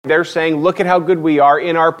They're saying, look at how good we are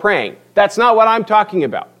in our praying. That's not what I'm talking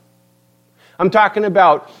about. I'm talking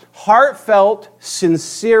about heartfelt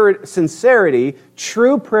sincerity,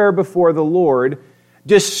 true prayer before the Lord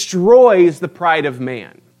destroys the pride of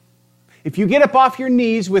man. If you get up off your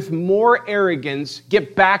knees with more arrogance,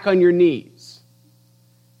 get back on your knees.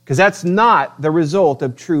 Because that's not the result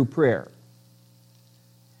of true prayer.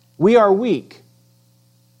 We are weak.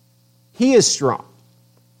 He is strong.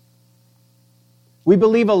 We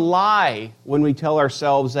believe a lie when we tell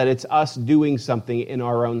ourselves that it's us doing something in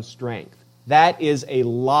our own strength. That is a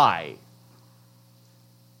lie.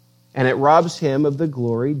 And it robs him of the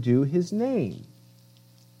glory due his name.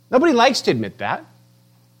 Nobody likes to admit that.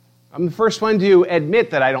 I'm the first one to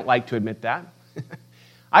admit that I don't like to admit that.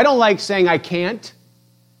 I don't like saying I can't.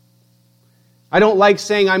 I don't like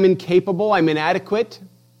saying I'm incapable, I'm inadequate.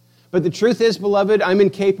 But the truth is, beloved, I'm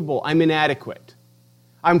incapable, I'm inadequate.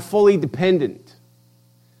 I'm fully dependent.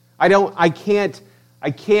 I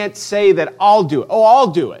can't say that I'll do it. Oh, I'll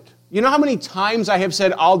do it. You know how many times I have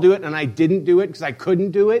said I'll do it and I didn't do it because I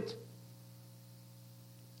couldn't do it?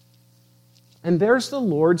 And there's the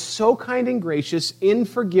Lord, so kind and gracious in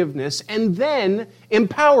forgiveness and then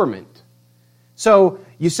empowerment. So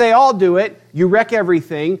you say, I'll do it, you wreck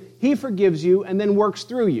everything, he forgives you and then works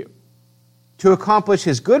through you to accomplish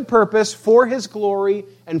his good purpose for his glory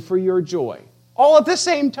and for your joy, all at the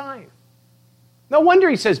same time. No wonder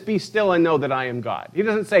he says, be still and know that I am God. He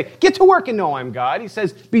doesn't say, get to work and know I'm God. He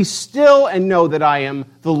says, be still and know that I am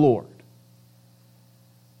the Lord.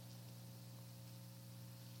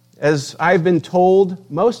 As I've been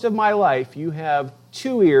told most of my life, you have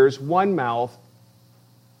 2 ears, 1 mouth.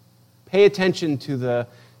 Pay attention to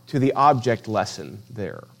the object lesson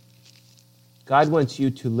there. God wants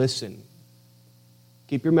you to listen.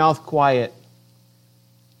 Keep your mouth quiet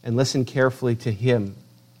and listen carefully to him.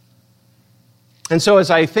 And so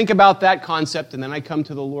as I think about that concept and then I come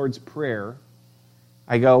to the Lord's Prayer,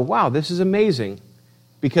 I go, wow, this is amazing.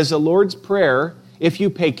 Because the Lord's Prayer, if you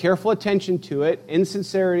pay careful attention to it, in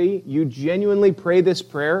sincerity, you genuinely pray this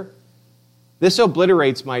prayer, this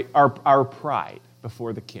obliterates our pride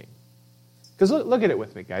before the King. Because look at it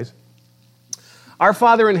with me, guys. Our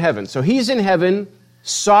Father in heaven. So he's in heaven,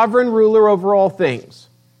 sovereign ruler over all things.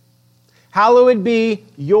 Hallowed be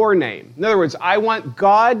your name. In other words, I want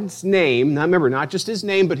God's name, now remember, not just his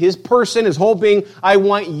name, but his person, his whole being. I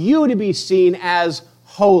want you to be seen as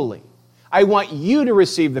holy. I want you to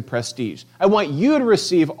receive the prestige. I want you to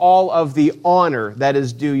receive all of the honor that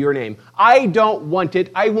is due your name. I don't want it.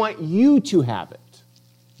 I want you to have it.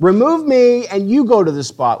 Remove me and you go to the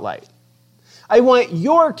spotlight. I want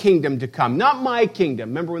your kingdom to come, not my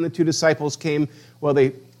kingdom. Remember when the 2 disciples came? Well,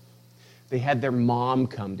 they had their mom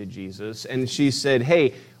come to Jesus, and she said,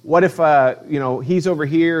 hey, what if he's over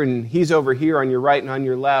here and he's over here on your right and on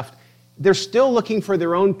your left? They're still looking for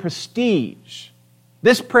their own prestige.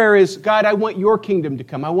 This prayer is, God, I want your kingdom to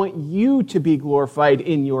come. I want you to be glorified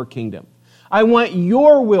in your kingdom. I want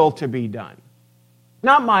your will to be done.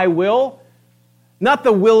 Not my will, not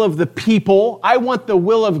the will of the people. I want the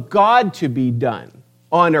will of God to be done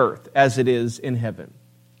on earth as it is in heaven.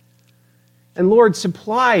 And Lord,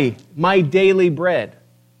 supply my daily bread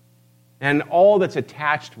and all that's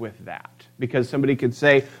attached with that. Because somebody could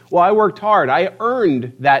say, well, I worked hard. I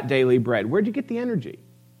earned that daily bread. Where'd you get the energy?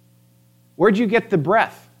 Where'd you get the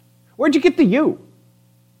breath? Where'd you get the you?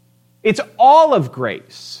 It's all of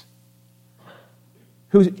grace.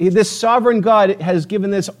 This sovereign God has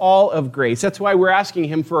given this all of grace. That's why we're asking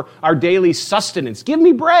him for our daily sustenance. Give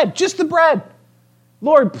me bread, just the bread.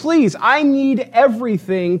 Lord, please, I need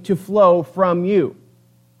everything to flow from you.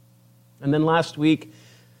 And then last week,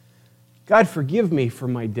 God, forgive me for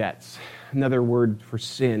my debts. Another word for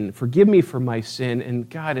sin. Forgive me for my sin, and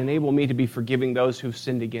God, enable me to be forgiving those who've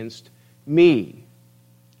sinned against me.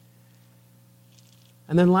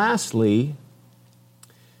 And then lastly,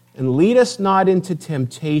 and lead us not into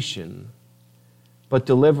temptation, but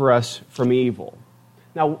deliver us from evil.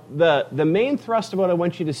 Now, the main thrust of what I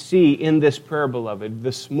want you to see in this prayer, beloved,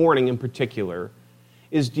 this morning in particular,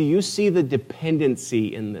 is do you see the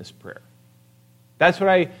dependency in this prayer? That's what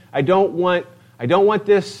I don't want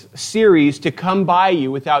this series to come by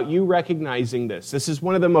you without you recognizing this. This is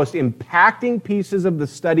one of the most impacting pieces of the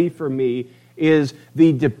study for me, is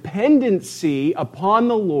the dependency upon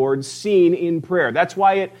the Lord seen in prayer. That's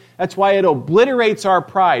why it obliterates our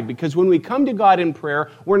pride, because when we come to God in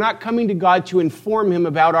prayer, we're not coming to God to inform him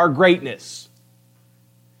about our greatness.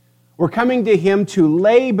 We're coming to him to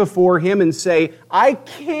lay before him and say, I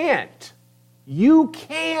can't. You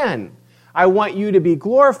can. I want you to be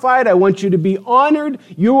glorified. I want you to be honored.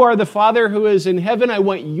 You are the Father who is in heaven. I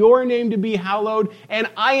want your name to be hallowed. And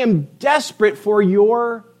I am desperate for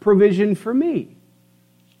your provision for me.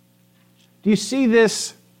 Do you see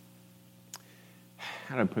this?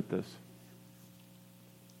 How do I put this?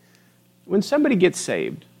 When somebody gets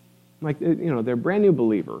saved, like, they're a brand new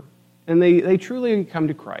believer, and they truly come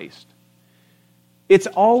to Christ, it's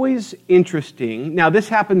always interesting. Now, this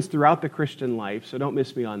happens throughout the Christian life, so don't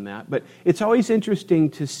miss me on that. But it's always interesting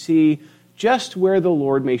to see just where the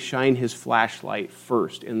Lord may shine his flashlight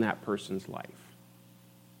first in that person's life.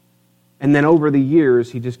 And then over the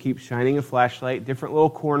years, he just keeps shining a flashlight, different little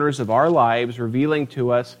corners of our lives, revealing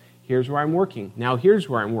to us, here's where I'm working. Now here's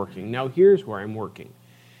where I'm working. Now here's where I'm working.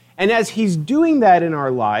 And as he's doing that in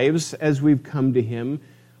our lives, as we've come to him,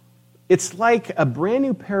 it's like a brand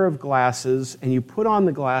new pair of glasses, and you put on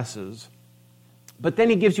the glasses, but then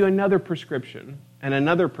he gives you another prescription, and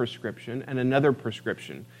another prescription, and another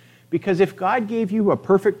prescription. Because if God gave you a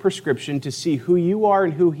perfect prescription to see who you are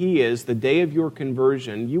and who he is the day of your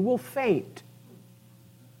conversion, you will faint.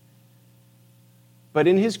 But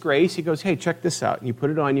in his grace, he goes, hey, check this out. And you put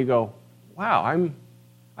it on, you go, wow, I'm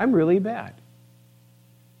really bad.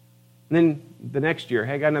 And then the next year,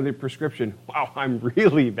 hey, I got another prescription. Wow, I'm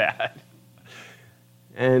really bad.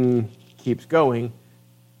 And keeps going.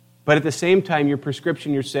 But at the same time, your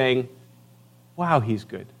prescription, you're saying, wow, he's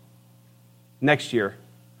good. Next year,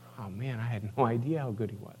 oh man, I had no idea how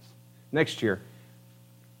good he was. Next year,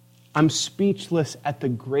 I'm speechless at the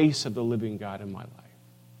grace of the living God in my life.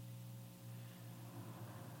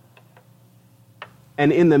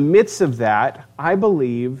 And in the midst of that, I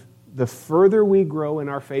believe the further we grow in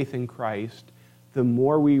our faith in Christ, the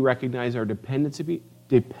more we recognize our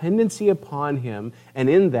dependency upon him, and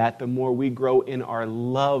in that, the more we grow in our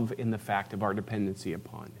love in the fact of our dependency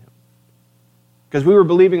upon him. Because we were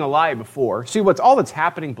believing a lie before. See, all that's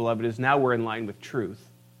happening, beloved, is now we're in line with truth.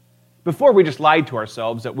 Before we just lied to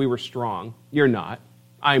ourselves that we were strong. You're not.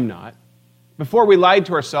 I'm not. Before we lied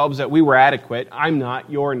to ourselves that we were adequate. I'm not.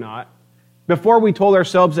 You're not. Before we told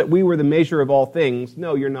ourselves that we were the measure of all things.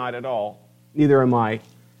 No, you're not at all. Neither am I.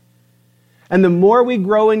 And the more we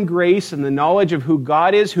grow in grace and the knowledge of who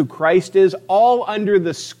God is, who Christ is, all under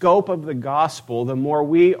the scope of the gospel, the more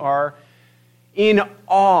we are in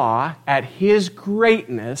awe at his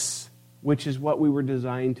greatness, which is what we were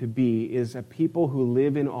designed to be, is a people who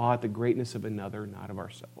live in awe at the greatness of another, not of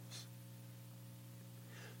ourselves.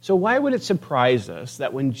 So why would it surprise us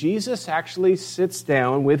that when Jesus actually sits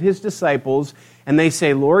down with his disciples and they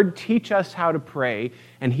say, Lord, teach us how to pray,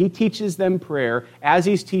 and he teaches them prayer, as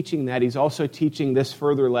he's teaching that, he's also teaching this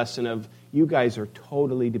further lesson of, you guys are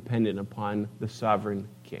totally dependent upon the sovereign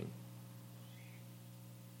King.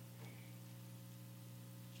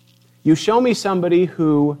 You show me somebody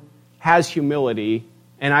who has humility,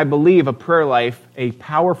 and I believe a prayer life, a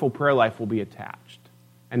powerful prayer life will be attached,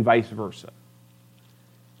 and vice versa.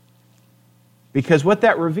 Because what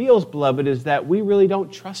that reveals, beloved, is that we really don't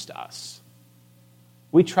trust us.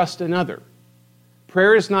 We trust another.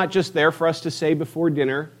 Prayer is not just there for us to say before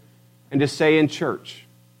dinner and to say in church.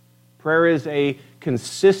 Prayer is a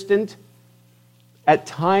consistent, at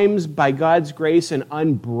times by God's grace, an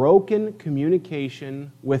unbroken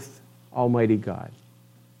communication with Almighty God.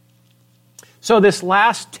 So this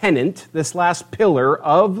last tenet, this last pillar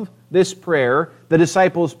of this prayer, the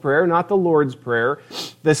disciples' prayer, not the Lord's Prayer,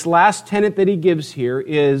 this last tenet that he gives here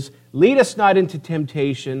is, lead us not into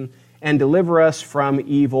temptation and deliver us from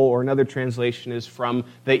evil, or another translation is from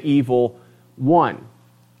the evil one.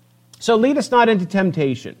 So lead us not into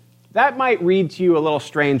temptation. That might read to you a little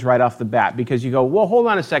strange right off the bat, because you go, well, hold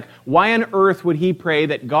on a sec. Why on earth would he pray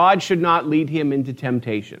that God should not lead him into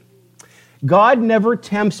temptation? God never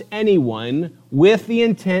tempts anyone with the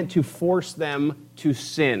intent to force them to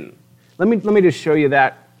sin. Let me just show you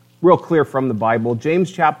that real clear from the Bible.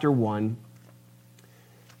 James chapter 1.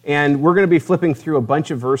 And we're going to be flipping through a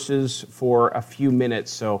bunch of verses for a few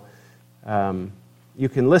minutes, so you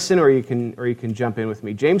can listen or you can jump in with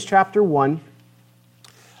me. James chapter 1,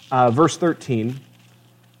 verse 13.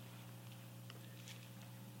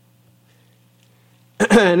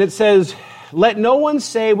 And it says, let no one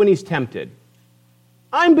say when he's tempted,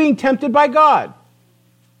 I'm being tempted by God.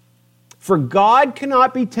 For God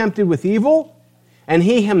cannot be tempted with evil, and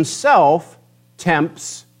he himself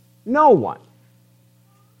tempts no one.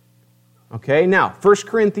 Okay, now, 1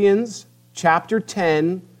 Corinthians chapter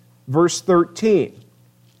 10, verse 13.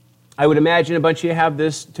 I would imagine a bunch of you have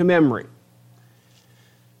this to memory.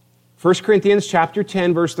 1 Corinthians chapter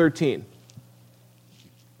 10, verse 13.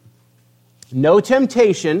 No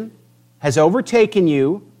temptation has overtaken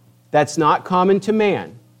you that's not common to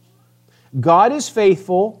man. God is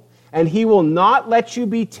faithful, and He will not let you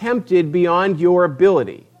be tempted beyond your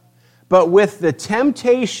ability. But with the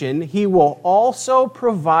temptation, He will also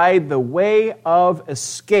provide the way of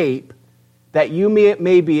escape that you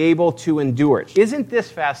may be able to endure it. Isn't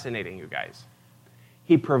this fascinating, you guys?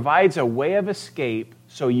 He provides a way of escape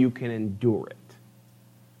so you can endure it.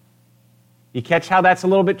 You catch how that's a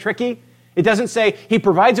little bit tricky? It doesn't say He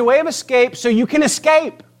provides a way of escape so you can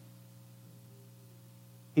escape.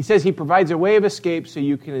 He says He provides a way of escape so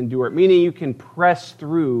you can endure it, meaning you can press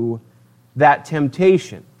through that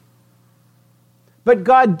temptation. But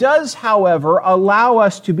God does, however, allow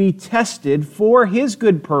us to be tested for His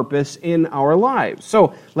good purpose in our lives.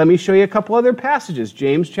 So let me show you a couple other passages.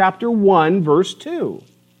 James chapter 1, verse 2.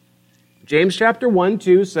 James chapter 1,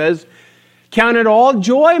 2 says, "Count it all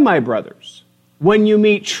joy, my brothers, when you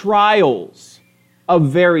meet trials of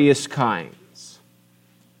various kinds."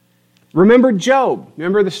 Remember Job.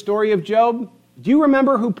 Remember the story of Job? Do you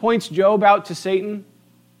remember who points Job out to Satan?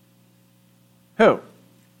 Who?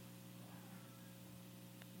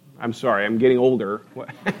 I'm sorry, I'm getting older.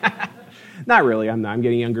 Not really, I'm not. I'm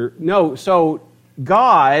getting younger. No, so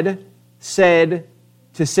God said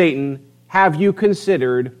to Satan, "Have you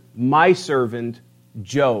considered my servant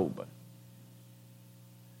Job?"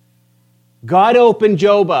 God opened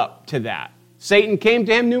Job up to that. Satan came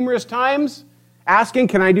to him numerous times, asking,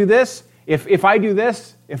 "Can I do this? If I do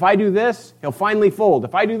this, he'll finally fold.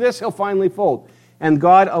 If I do this, he'll finally fold." And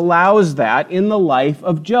God allows that in the life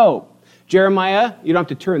of Job. Jeremiah, you don't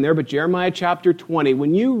have to turn there, but Jeremiah chapter 20,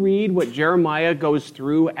 when you read what Jeremiah goes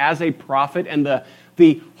through as a prophet and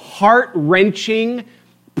the heart-wrenching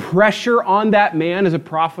pressure on that man as a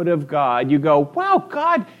prophet of God, you go, wow,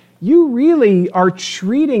 God, you really are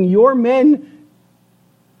treating your men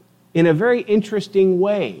in a very interesting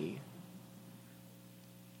way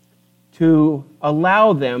to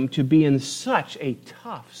allow them to be in such a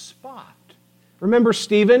tough spot. Remember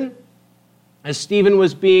Stephen? As Stephen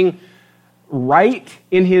was being right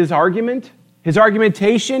in his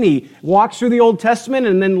argumentation, he walks through the Old Testament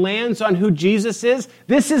and then lands on who Jesus is.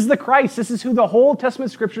 This is the Christ. This is who the whole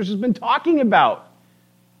Testament Scriptures has been talking about.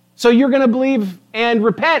 So you're going to believe and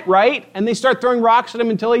repent, right? And they start throwing rocks at him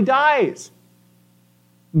until he dies.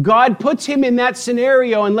 God puts him in that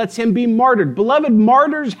scenario and lets him be martyred. Beloved,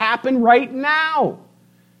 martyrs happen right now.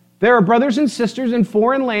 There are brothers and sisters in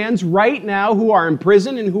foreign lands right now who are in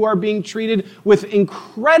prison and who are being treated with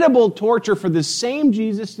incredible torture for the same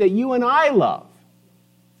Jesus that you and I love.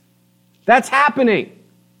 That's happening.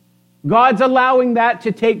 God's allowing that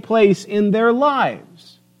to take place in their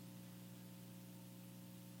lives.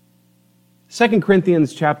 2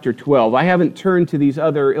 Corinthians chapter 12. I haven't turned to these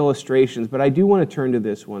other illustrations, but I do want to turn to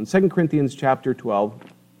this one. 2 Corinthians chapter 12.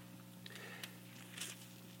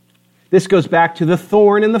 This goes back to the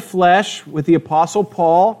thorn in the flesh with the Apostle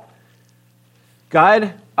Paul.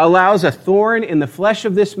 God allows a thorn in the flesh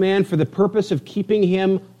of this man for the purpose of keeping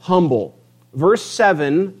him humble. Verse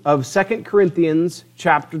 7 of 2 Corinthians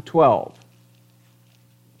chapter 12.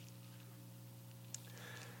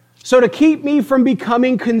 "So to keep me from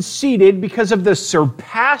becoming conceited because of the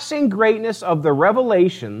surpassing greatness of the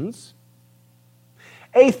revelations,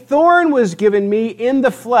 a thorn was given me in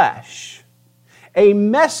the flesh, a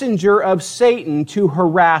messenger of Satan to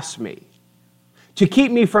harass me, to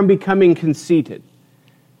keep me from becoming conceited.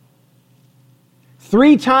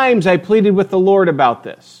 3 times I pleaded with the Lord about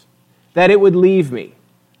this, that it would leave me.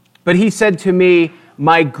 But He said to me,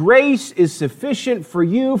 'My grace is sufficient for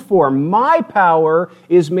you, for my power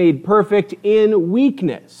is made perfect in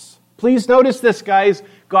weakness.'" Please notice this, guys.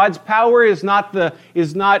 God's power is not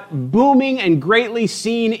booming and greatly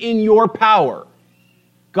seen in your power.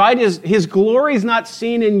 His glory is not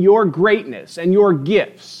seen in your greatness and your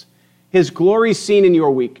gifts. His glory is seen in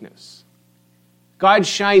your weakness. God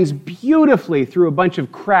shines beautifully through a bunch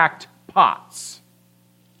of cracked pots.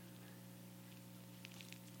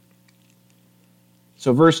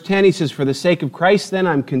 So verse 10, he says, "For the sake of Christ, then,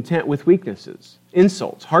 I'm content with weaknesses,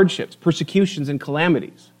 insults, hardships, persecutions, and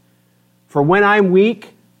calamities. For when I'm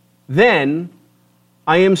weak, then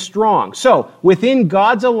I am strong." So, within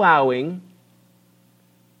God's allowing,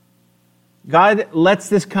 God lets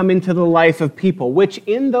this come into the life of people, which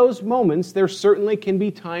in those moments, there certainly can be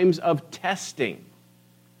times of testing.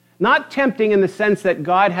 Not tempting in the sense that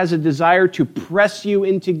God has a desire to press you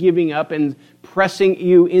into giving up and pressing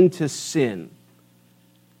you into sin.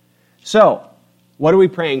 So, what are we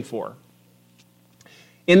praying for?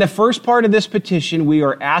 In the first part of this petition, we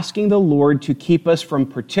are asking the Lord to keep us from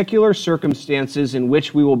particular circumstances in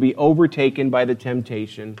which we will be overtaken by the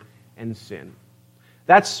temptation and sin.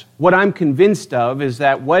 That's what I'm convinced of, is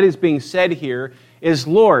that what is being said here is,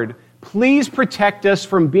 Lord, Please protect us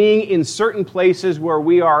from being in certain places where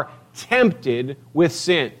we are tempted with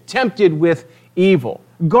sin, tempted with evil.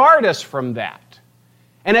 Guard us from that.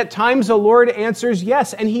 And at times the Lord answers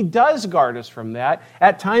yes, and He does guard us from that.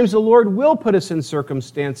 At times the Lord will put us in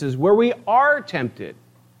circumstances where we are tempted.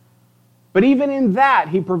 But even in that,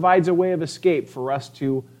 He provides a way of escape for us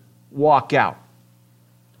to walk out.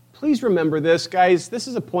 Please remember this, guys. This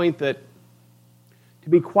is a point that, to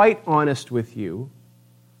be quite honest with you,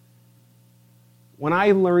 when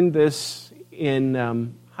I learned this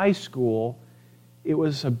in high school, it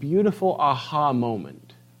was a beautiful aha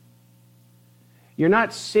moment. You're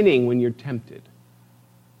not sinning when you're tempted.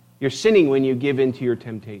 You're sinning when you give in to your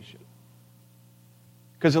temptation.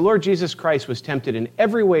 Because the Lord Jesus Christ was tempted in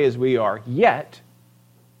every way as we are, yet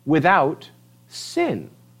without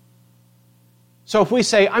sin. So if we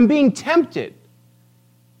say, I'm being tempted,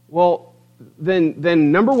 well,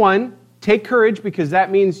 then number one, take courage, because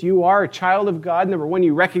that means you are a child of God. Number one,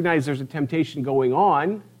 you recognize there's a temptation going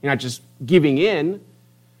on. You're not just giving in.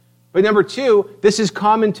 But number two, this is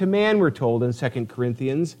common to man, we're told in 2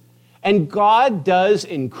 Corinthians. And God does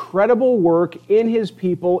incredible work in His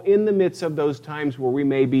people in the midst of those times where we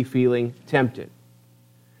may be feeling tempted.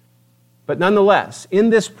 But nonetheless, in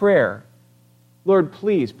this prayer, Lord,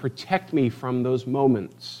 please protect me from those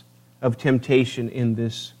moments of temptation in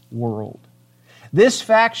this world. This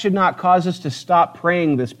fact should not cause us to stop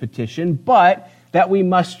praying this petition, but that we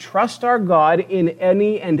must trust our God in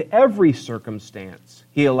any and every circumstance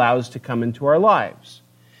He allows to come into our lives.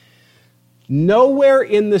 Nowhere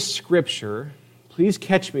in the Scripture, please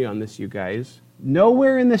catch me on this, you guys,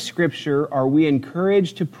 nowhere in the Scripture are we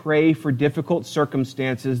encouraged to pray for difficult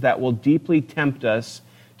circumstances that will deeply tempt us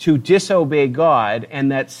to disobey God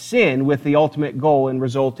and that sin with the ultimate goal in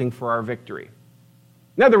resulting for our victory.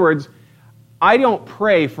 In other words, I don't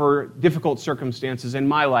pray for difficult circumstances in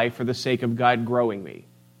my life for the sake of God growing me.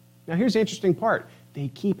 Now here's the interesting part. They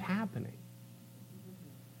keep happening.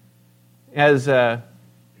 As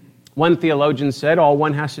one theologian said, all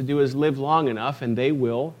one has to do is live long enough and they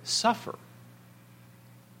will suffer.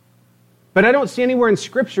 But I don't see anywhere in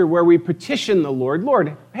Scripture where we petition the Lord,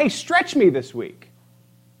 Lord, hey, stretch me this week.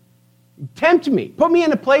 Tempt me. Put me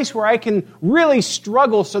in a place where I can really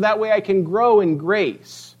struggle so that way I can grow in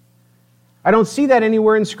grace. I don't see that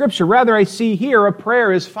anywhere in Scripture. Rather, I see here a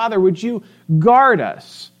prayer is, Father, would you guard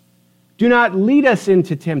us? Do not lead us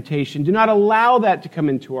into temptation. Do not allow that to come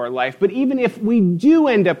into our life. But even if we do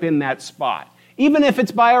end up in that spot, even if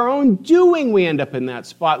it's by our own doing we end up in that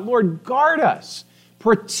spot, Lord, guard us.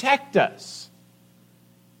 Protect us.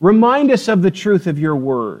 Remind us of the truth of your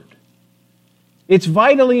word. It's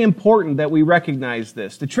vitally important that we recognize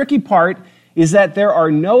this. The tricky part is that there are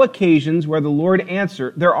occasions where the Lord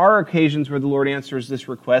answers this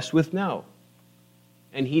request with no.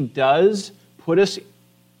 And He does put us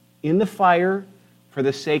in the fire for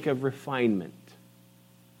the sake of refinement.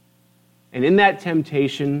 And in that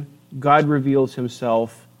temptation, God reveals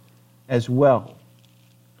Himself as well.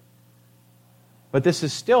 But this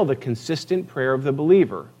is still the consistent prayer of the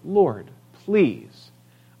believer. Lord, please,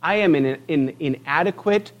 I am an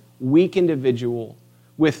inadequate, weak individual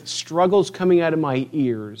with struggles coming out of my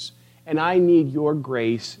ears, and I need your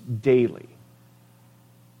grace daily.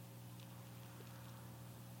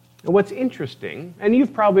 And what's interesting, and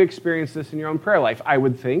you've probably experienced this in your own prayer life, I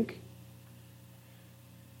would think,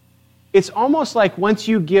 it's almost like once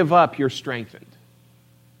you give up, you're strengthened.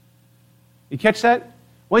 You catch that?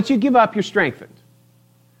 Once you give up, you're strengthened.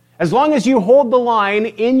 As long as you hold the line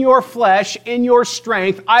in your flesh, in your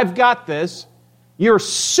strength, I've got this, you're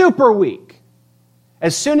super weak.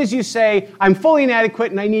 As soon as you say, I'm fully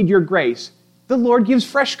inadequate and I need your grace, the Lord gives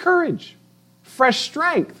fresh courage, fresh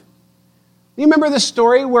strength. You remember the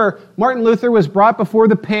story where Martin Luther was brought before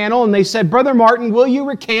the panel and they said, Brother Martin, will you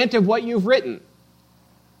recant of what you've written?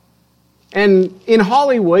 And in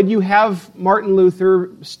Hollywood, you have Martin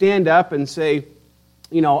Luther stand up and say,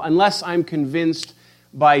 unless I'm convinced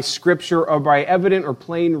by Scripture or by evident or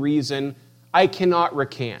plain reason, I cannot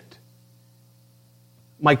recant.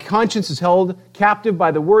 My conscience is held captive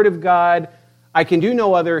by the Word of God. I can do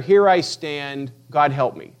no other. Here I stand. God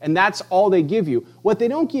help me. And that's all they give you. What they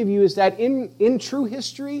don't give you is that in true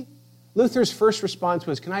history, Luther's first response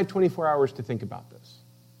was, can I have 24 hours to think about this?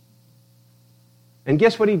 And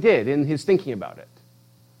guess what he did in his thinking about it?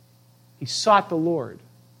 He sought the Lord.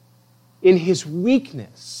 In his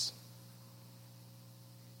weakness,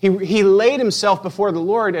 he laid himself before the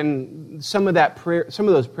Lord, and some of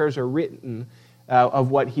those prayers are written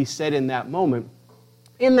of what he said in that moment.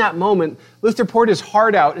 In that moment, Luther poured his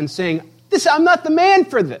heart out and saying, I'm not the man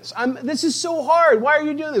for this. This is so hard. Why are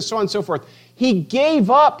you doing this? So on and so forth. He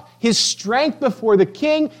gave up his strength before the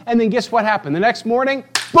king, and then guess what happened? The next morning,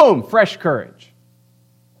 boom, fresh courage.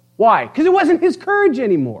 Why? Because it wasn't his courage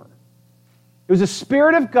anymore. It was the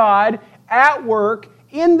Spirit of God at work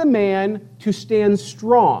in the man to stand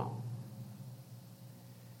strong.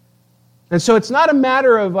 And so it's not a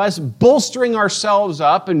matter of us bolstering ourselves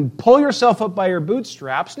up and pull yourself up by your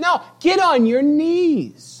bootstraps. No, get on your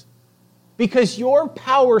knees. Because your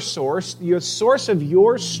power source, your source of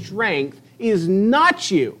your strength, is not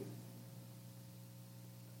you.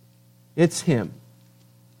 It's Him.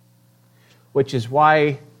 Which is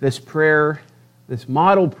why this prayer, this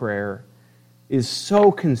model prayer, is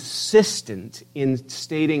so consistent in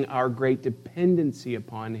stating our great dependency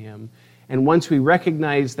upon Him. And once we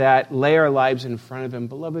recognize that, lay our lives in front of Him,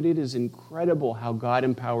 beloved, it is incredible how God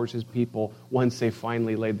empowers His people once they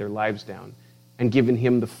finally laid their lives down and given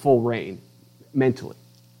Him the full reign mentally.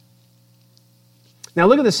 Now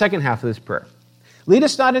look at the second half of this prayer. Lead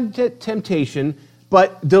us not into temptation,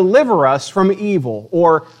 but deliver us from evil.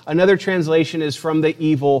 Or another translation is from the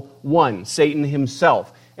evil one, Satan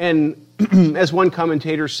himself. And as one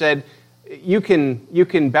commentator said, you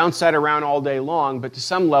can bounce that around all day long, but to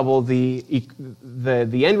some level, the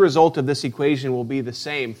end result of this equation will be the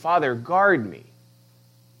same. Father, guard me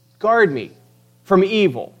from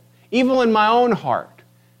evil in my own heart,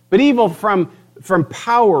 but evil from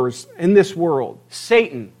powers in this world,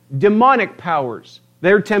 Satan, demonic powers,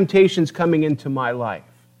 their temptations coming into my life.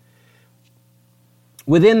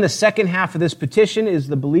 Within the second half of this petition is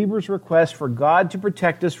the believer's request for God to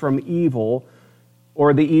protect us from evil,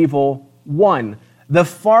 or the evil one. The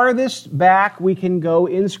farthest back we can go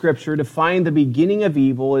in Scripture to find the beginning of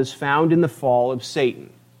evil is found in the fall of Satan.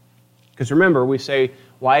 Because remember, we say,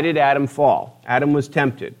 why did Adam fall? Adam was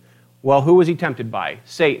tempted. Well, who was he tempted by?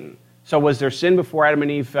 Satan. So was there sin before Adam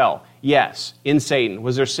and Eve fell? Yes, in Satan.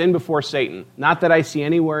 Was there sin before Satan? Not that I see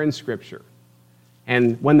anywhere in Scripture.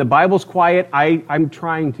 And when the Bible's quiet, I'm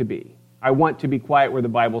trying to be. I want to be quiet where the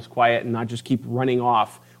Bible's quiet and not just keep running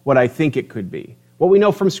off what I think it could be. What we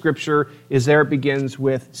know from Scripture is there it begins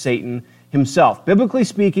with Satan himself. Biblically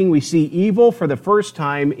speaking, we see evil for the first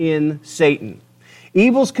time in Satan.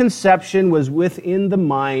 Evil's conception was within the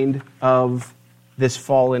mind of this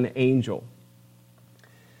fallen angel.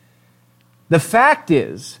 The fact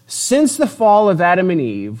is, since the fall of Adam and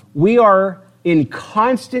Eve, we are in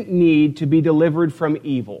constant need to be delivered from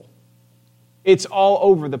evil. It's all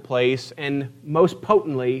over the place, and most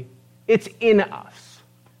potently, it's in us.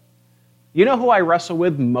 You know who I wrestle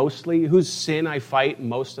with mostly? Whose sin I fight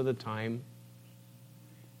most of the time?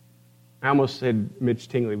 I almost said Mitch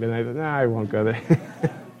Tingley, but I thought, I won't go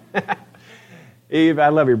there. Eve, I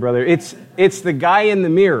love you, brother. It's the guy in the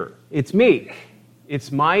mirror. It's me. It's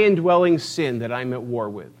my indwelling sin that I'm at war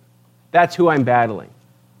with. That's who I'm battling.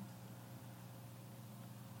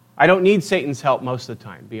 I don't need Satan's help most of the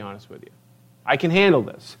time, be honest with you. I can handle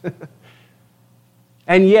this.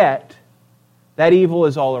 And yet, that evil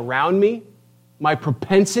is all around me. My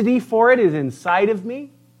propensity for it is inside of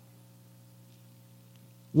me.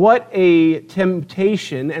 What a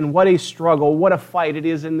temptation and what a struggle, what a fight it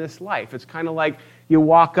is in this life. It's kind of like you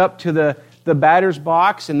walk up to the batter's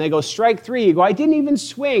box and they go, strike three. You go, I didn't even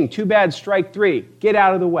swing. Too bad, strike three. Get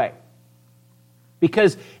out of the way.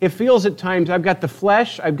 Because it feels at times, I've got the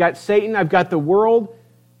flesh, I've got Satan, I've got the world.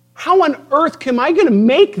 How on earth am I going to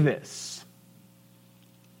make this?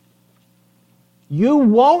 You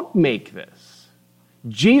won't make this.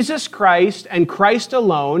 Jesus Christ and Christ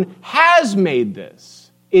alone has made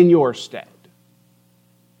this in your stead.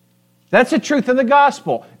 That's the truth of the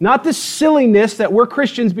gospel. Not the silliness that we're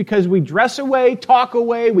Christians because we dress away, talk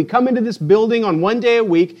away, we come into this building on one day a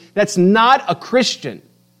week. That's not a Christian.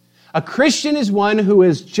 A Christian is one who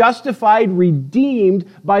is justified, redeemed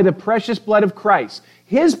by the precious blood of Christ.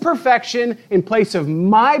 His perfection in place of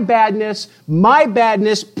my badness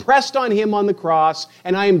pressed on Him on the cross,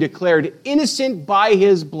 and I am declared innocent by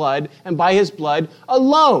His blood and by His blood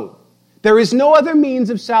alone. There is no other means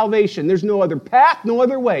of salvation. There's no other path, no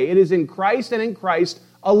other way. It is in Christ and in Christ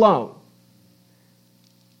alone.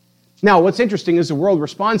 Now, what's interesting is the world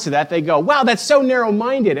responds to that. They go, wow, that's so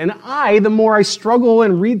narrow-minded. And the more I struggle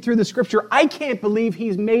and read through the Scripture, I can't believe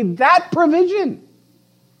He's made that provision.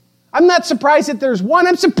 I'm not surprised that there's one.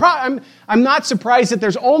 I'm not surprised that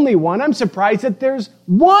there's only one. I'm surprised that there's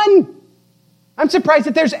one. I'm surprised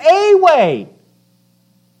that there's a way.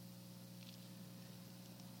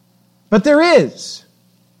 But there is.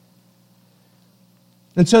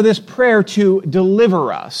 And so this prayer to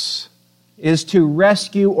deliver us is to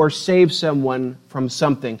rescue or save someone from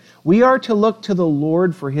something. We are to look to the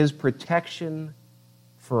Lord for His protection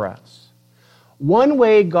for us. One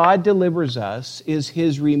way God delivers us is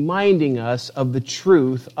his reminding us of the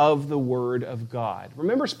truth of the Word of God.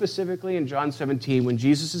 Remember specifically in John 17 when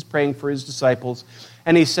Jesus is praying for his disciples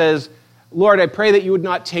and he says, Lord, I pray that you would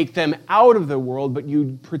not take them out of the world, but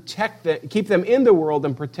you'd protect them, keep them in the world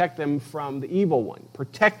and protect them from the evil one.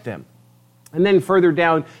 Protect them. And then further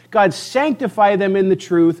down, God, sanctify them in the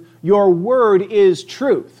truth. Your word is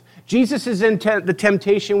truth. Jesus is in the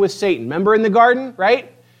temptation with Satan. Remember in the garden,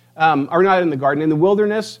 right? Or not in the garden, in the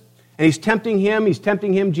wilderness. And he's tempting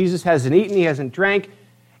him. Jesus hasn't eaten. He hasn't drank.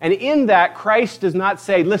 And in that, Christ does not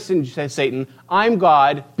say, listen, says Satan, I'm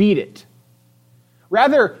God, beat it.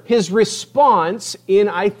 Rather, his response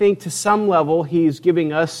I think to some level, he's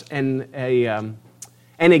giving us an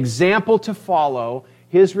example to follow.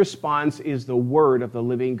 His response is the word of the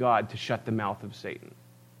living God to shut the mouth of Satan.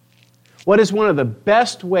 What is one of the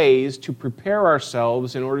best ways to prepare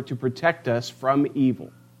ourselves in order to protect us from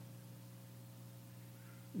evil?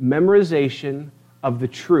 Memorization of the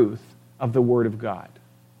truth of the Word of God.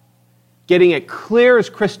 Getting it clear as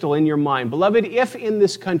crystal in your mind. Beloved, if in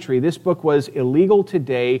this country this book was illegal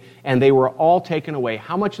today and they were all taken away,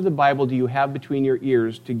 how much of the Bible do you have between your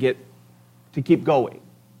ears to keep going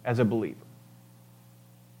as a believer?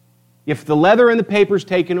 If the leather and the paper is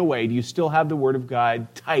taken away, do you still have the Word of God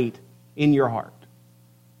tight in your heart?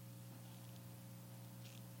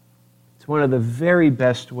 It's one of the very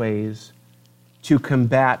best ways to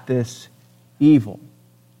combat this evil.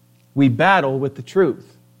 We battle with the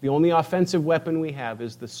truth. The only offensive weapon we have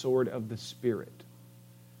is the sword of the Spirit,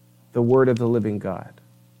 the Word of the living God.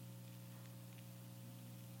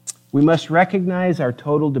 We must recognize our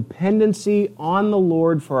total dependency on the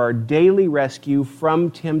Lord for our daily rescue from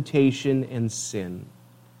temptation and sin.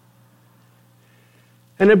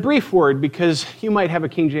 And a brief word, because you might have a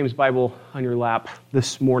King James Bible on your lap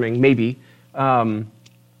this morning, maybe,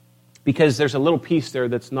 because there's a little piece there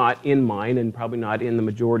that's not in mine and probably not in the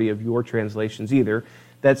majority of your translations either,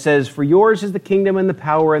 that says, for yours is the kingdom and the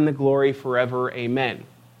power and the glory forever, amen.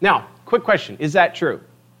 Now, quick question, is that true?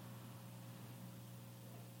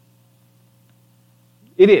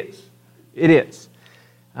 It is. It is.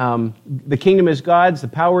 The kingdom is God's, the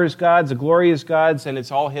power is God's, the glory is God's, and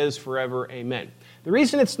it's all his forever, amen. The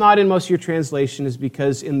reason it's not in most of your translation is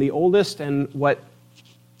because in the oldest and what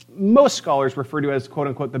most scholars refer to as,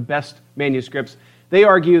 quote-unquote, the best manuscripts, they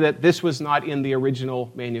argue that this was not in the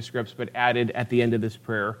original manuscripts, but added at the end of this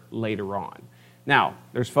prayer later on. Now,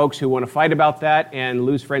 there's folks who want to fight about that and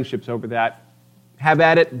lose friendships over that. Have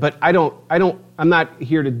at it, but I'm not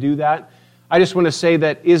here to do that. I just want to say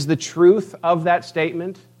that is the truth of that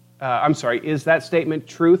statement, is that statement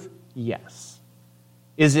truth? Yes.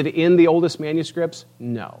 Is it in the oldest manuscripts?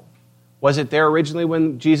 No. Was it there originally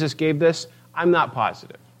when Jesus gave this? I'm not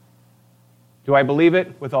positive. Do I believe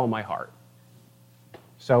it? With all my heart.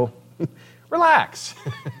 So, relax.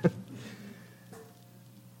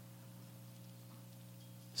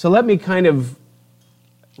 So let me kind of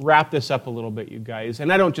wrap this up a little bit, you guys.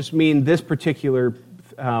 And I don't just mean this particular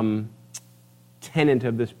tenet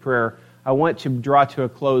of this prayer. I want to draw to a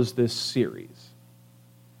close this series,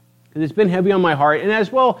 because it's been heavy on my heart. And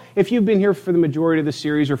as well, if you've been here for the majority of the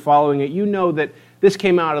series or following it, you know that this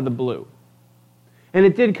came out of the blue. And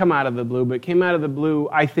it did come out of the blue, but it came out of the blue,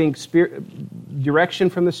 I think, direction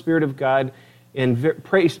from the Spirit of God, and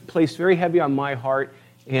placed very heavy on my heart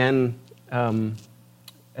and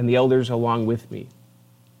the elders along with me.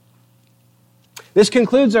 This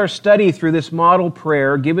concludes our study through this model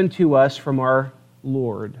prayer given to us from our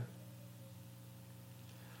Lord.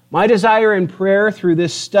 My desire in prayer through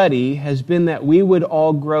this study has been that we would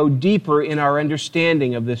all grow deeper in our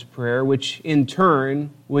understanding of this prayer, which in turn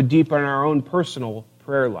would deepen our own personal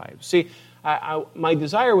prayer lives. See, my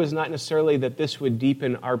desire was not necessarily that this would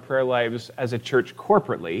deepen our prayer lives as a church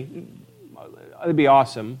corporately. It'd be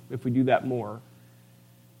awesome if we do that more.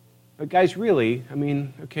 But guys, really,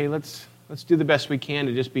 okay, let's do the best we can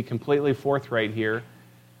to just be completely forthright here.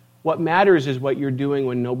 What matters is what you're doing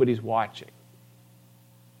when nobody's watching.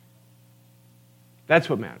 That's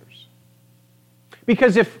what matters.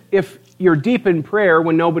 Because if you're deep in prayer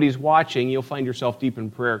when nobody's watching, you'll find yourself deep in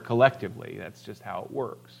prayer collectively. That's just how it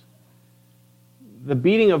works. The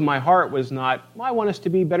beating of my heart was not, I want us to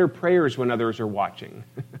be better prayers when others are watching.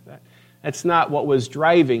 That's not what was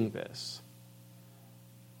driving this.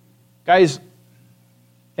 Guys,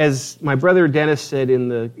 as my brother Dennis said in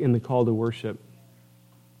the call to worship,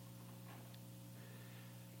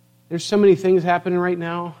 there's so many things happening right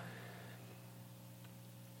now.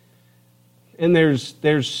 And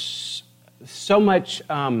there's so much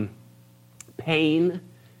pain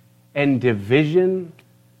and division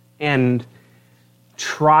and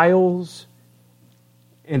trials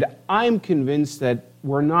And I'm convinced that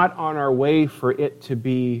we're not on our way for it to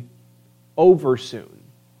be over soon.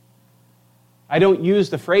 I don't use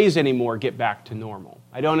the phrase anymore, get back to normal.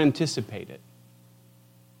 I don't anticipate it.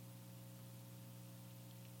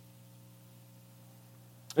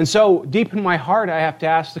 And so, deep in my heart, I have to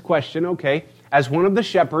ask the question, okay, as one of the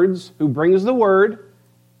shepherds who brings the word,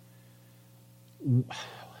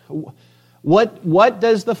 what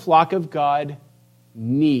does the flock of God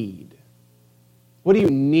need? What do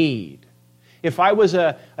you need? If I was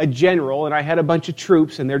a general and I had a bunch of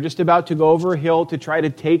troops and they're just about to go over a hill to try to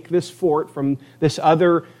take this fort from this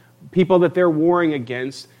other people that they're warring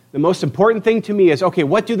against, the most important thing to me is, okay,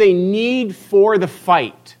 what do they need for the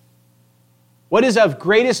fight? What is of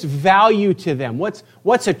greatest value to them?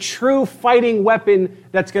 What's a true fighting weapon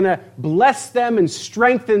that's going to bless them and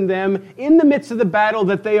strengthen them in the midst of the battle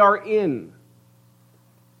that they are in?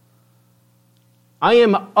 I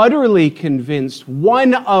am utterly convinced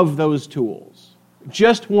one of those tools,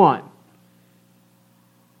 just one,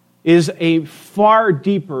 is a far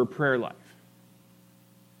deeper prayer life.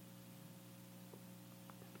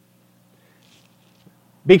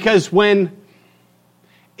 Because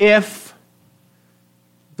if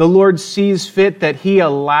the Lord sees fit that He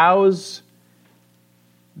allows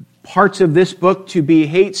parts of this book to be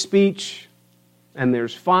hate speech, and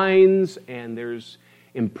there's fines, and there's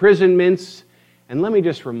imprisonments. And let me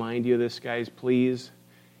just remind you of this, guys, please.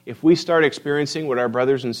 If we start experiencing what our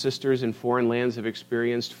brothers and sisters in foreign lands have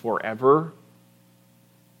experienced forever,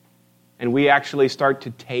 and we actually start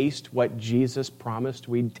to taste what Jesus promised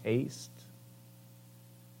we'd taste,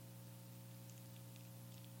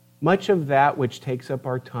 much of that which takes up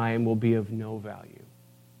our time will be of no value.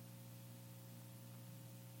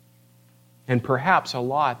 And perhaps a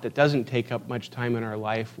lot that doesn't take up much time in our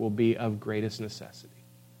life will be of greatest necessity.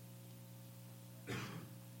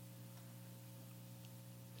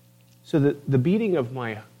 So the beating of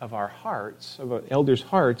our hearts, of our elders'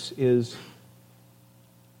 hearts, is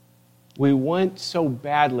we want so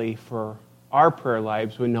badly for our prayer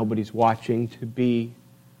lives when nobody's watching to be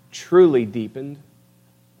truly deepened.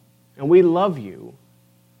 And we love you,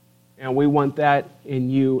 and we want that in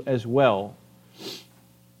you as well.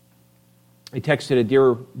 I texted a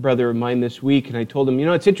dear brother of mine this week, and I told him,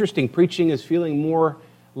 it's interesting, preaching is feeling more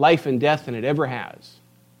life and death than it ever has.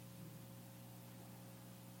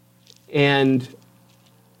 And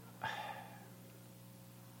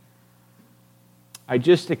I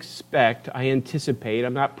just I anticipate,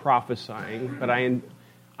 I'm not prophesying, but I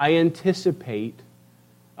anticipate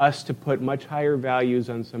us to put much higher values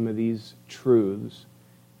on some of these truths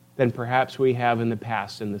than perhaps we have in the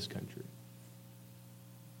past in this country.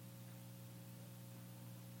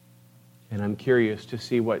 And I'm curious to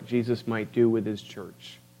see what Jesus might do with His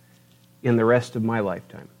church in the rest of my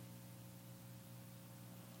lifetime.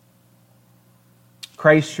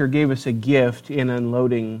 Christ sure gave us a gift in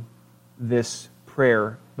unloading this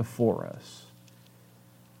prayer before us.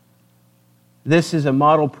 This is a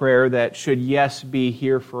model prayer that should, yes, be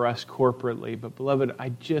here for us corporately. But, beloved, I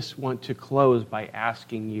just want to close by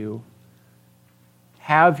asking you,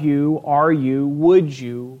 have you, are you, would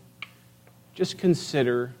you just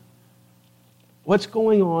consider what's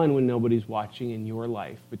going on when nobody's watching in your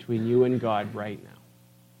life between you and God right now?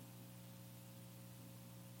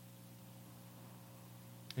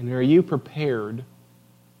 And are you prepared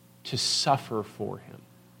to suffer for Him?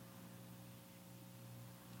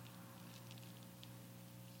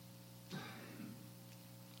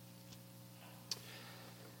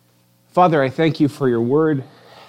 Father, I thank you for your word.